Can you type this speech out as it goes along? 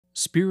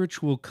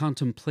Spiritual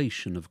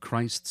Contemplation of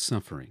Christ's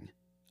Suffering,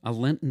 a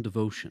Lenten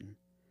Devotion,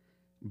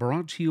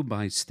 brought to you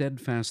by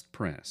Steadfast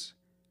Press.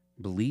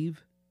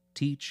 Believe,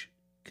 teach,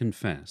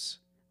 confess.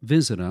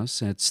 Visit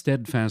us at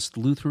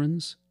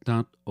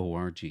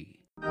steadfastlutherans.org.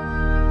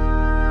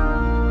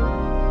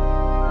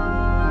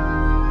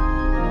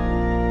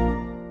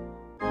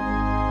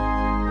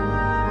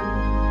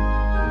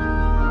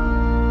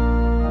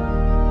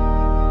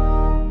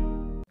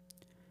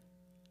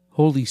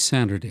 Holy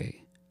Saturday.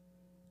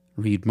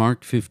 Read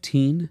Mark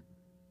 15,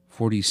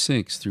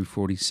 46 through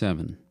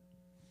 47.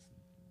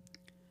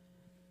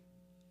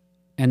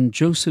 And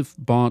Joseph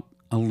bought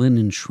a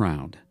linen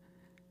shroud,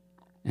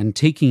 and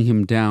taking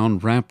him down,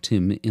 wrapped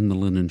him in the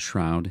linen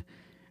shroud,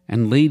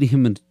 and laid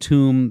him in a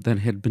tomb that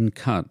had been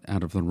cut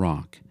out of the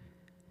rock.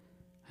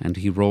 And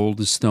he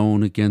rolled a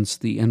stone against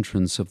the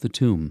entrance of the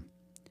tomb.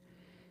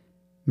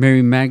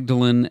 Mary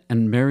Magdalene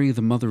and Mary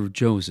the mother of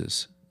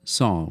Joseph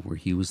saw where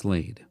he was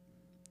laid.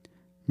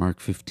 Mark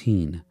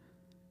 15,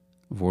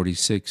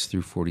 46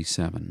 through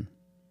 47.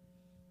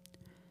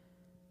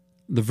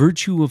 The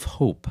virtue of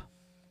hope.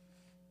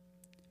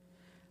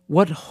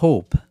 What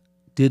hope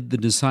did the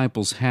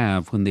disciples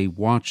have when they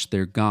watched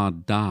their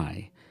God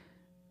die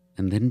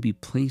and then be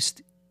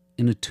placed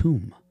in a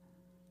tomb?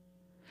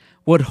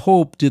 What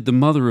hope did the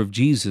mother of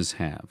Jesus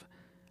have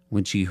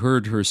when she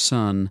heard her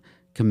son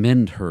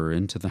commend her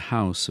into the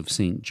house of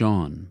St.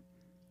 John?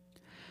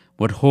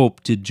 What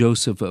hope did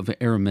Joseph of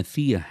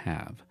Arimathea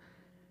have,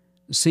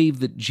 save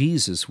that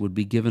Jesus would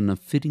be given a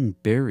fitting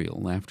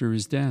burial after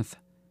his death?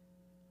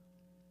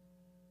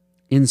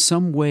 In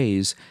some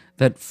ways,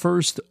 that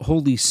first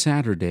Holy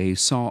Saturday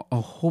saw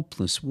a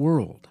hopeless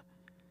world.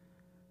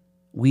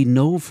 We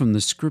know from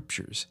the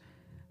Scriptures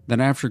that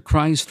after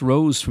Christ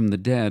rose from the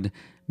dead,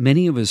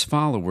 many of his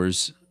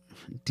followers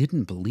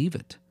didn't believe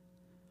it.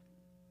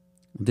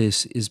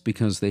 This is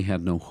because they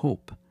had no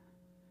hope.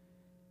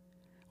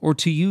 Or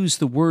to use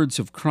the words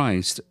of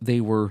Christ, they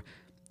were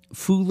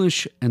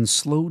foolish and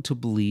slow to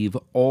believe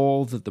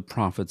all that the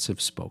prophets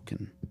have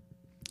spoken.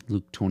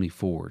 Luke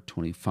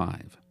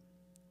 24:25.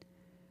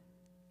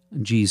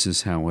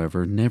 Jesus,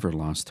 however, never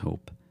lost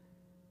hope.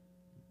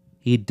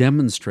 He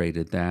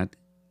demonstrated that,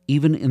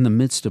 even in the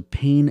midst of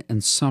pain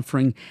and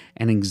suffering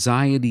and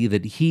anxiety,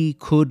 that he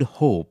could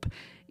hope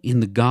in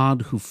the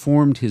God who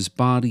formed his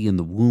body in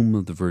the womb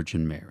of the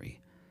Virgin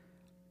Mary.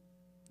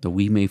 Though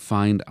we may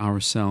find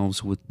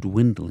ourselves with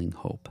dwindling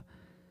hope,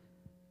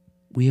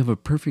 we have a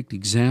perfect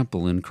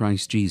example in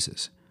Christ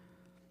Jesus,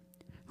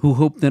 who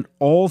hoped that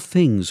all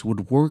things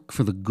would work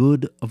for the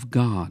good of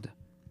God.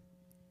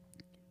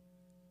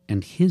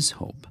 And his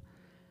hope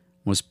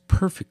was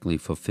perfectly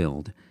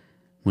fulfilled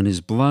when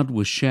his blood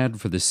was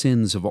shed for the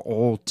sins of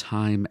all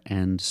time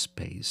and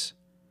space.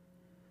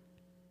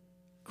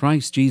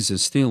 Christ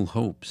Jesus still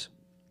hopes,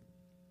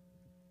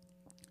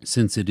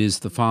 since it is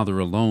the Father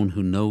alone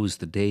who knows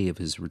the day of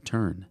his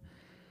return,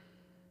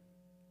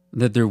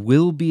 that there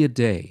will be a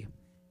day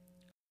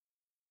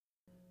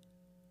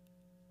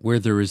where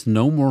there is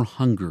no more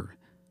hunger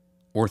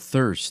or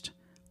thirst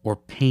or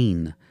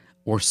pain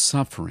or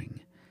suffering,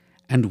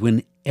 and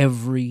when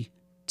every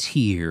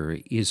tear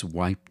is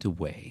wiped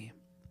away.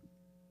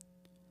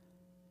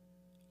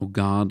 O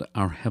God,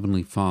 our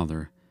Heavenly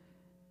Father,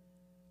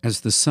 as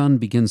the sun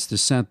begins to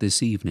set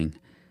this evening,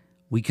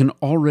 we can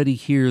already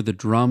hear the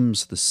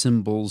drums, the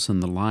cymbals,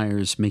 and the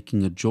lyres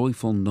making a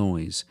joyful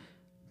noise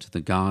to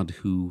the God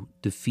who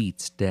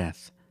defeats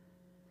death.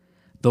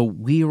 Though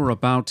we are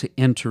about to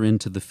enter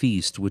into the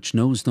feast which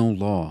knows no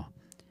law,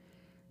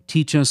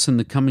 teach us in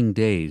the coming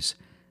days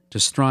to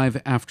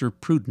strive after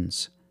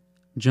prudence,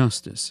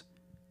 justice,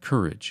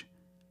 courage,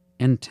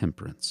 and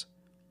temperance.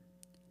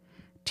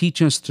 Teach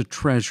us to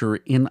treasure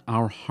in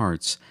our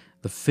hearts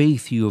the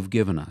faith you have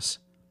given us,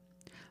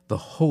 the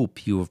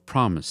hope you have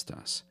promised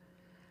us,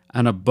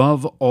 and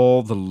above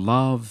all the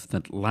love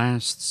that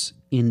lasts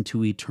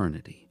into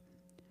eternity.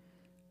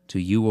 To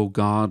you, O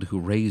God, who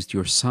raised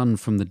your Son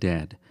from the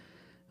dead,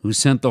 who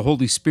sent the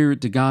Holy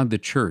Spirit to guide the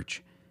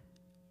Church,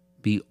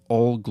 be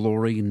all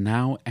glory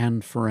now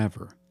and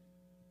forever.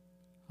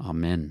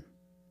 Amen.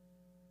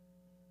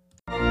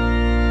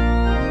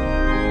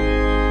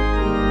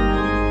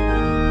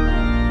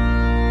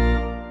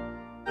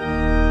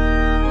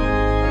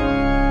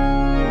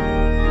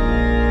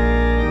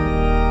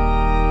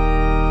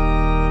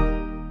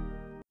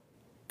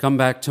 Come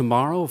back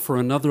tomorrow for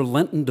another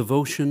Lenten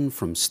devotion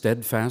from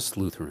Steadfast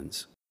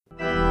Lutherans.